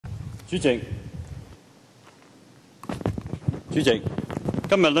主席，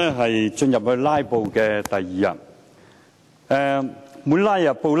今日咧係進入去拉布嘅第二日。滿拉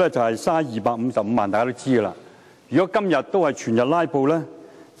日布咧就係嘥255萬，大家都知噶啦。如果今日都係全日拉布咧，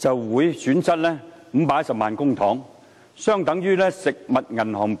就會損失咧510萬公帑，相等於咧食物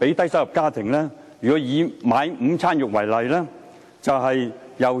銀行俾低收入家庭咧，如果以買午餐肉為例咧，就係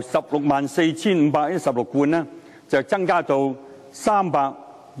由164516罐咧，就增加到32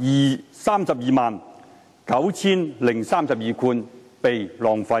萬9032罐被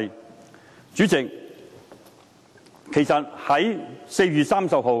浪費。主席，其實喺4月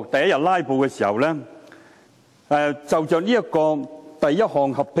30號第一日拉布嘅時候咧，就着呢一個第一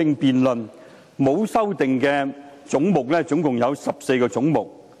項合併辯論冇修訂嘅總目咧，總共有14個總目。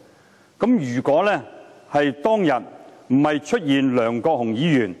咁如果咧係當日唔係出現梁國雄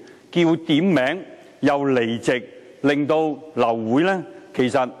議員叫點名又離席，令到流會咧，其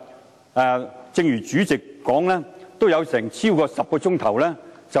實正如主席講咧，都有成超過10個鐘頭咧，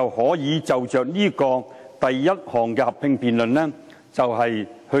就可以就着呢個第一項嘅合併辯論咧，就係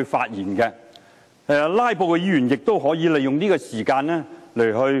去發言嘅。拉布嘅議員亦都可以利用呢個時間咧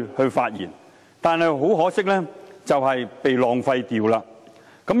嚟去發言，但係好可惜咧，就係被浪費掉啦。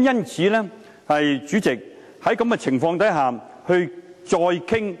咁因此咧，係主席喺咁嘅情況底下，去再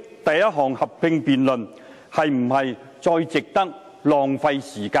傾第一項合併辯論，係唔係再值得浪費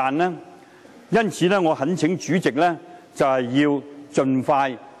時間呢？因此咧，我懇請主席咧，就係要盡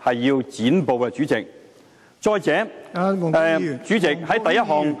快係要剪布嘅主席。再者，主席喺第一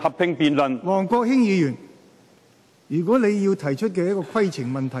項合併辯論，王國興議員，如果你要提出嘅一個規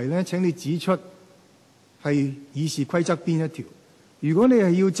程問題咧，請你指出係議事規則邊一條。如果你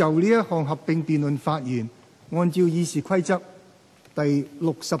係要就呢一項合併辯論發言，按照議事規則第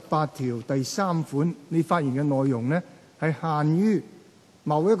68條第3款，你發言嘅內容呢係限於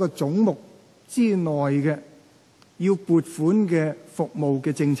某一個總目之內嘅要撥款嘅服務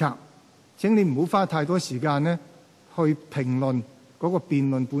嘅政策。請你唔好花太多時間呢去評論嗰個辯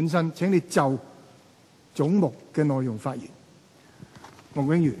論本身。請你就總目嘅內容發言。王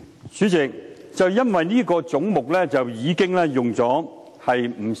國興議員，主席，就因為呢個總目咧，就已經咧用咗係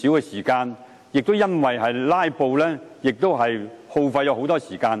唔少嘅時間，亦都因為係拉布咧，亦都係耗費咗好多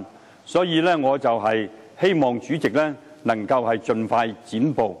時間，所以咧我就係希望主席咧能夠係盡快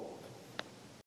剪布。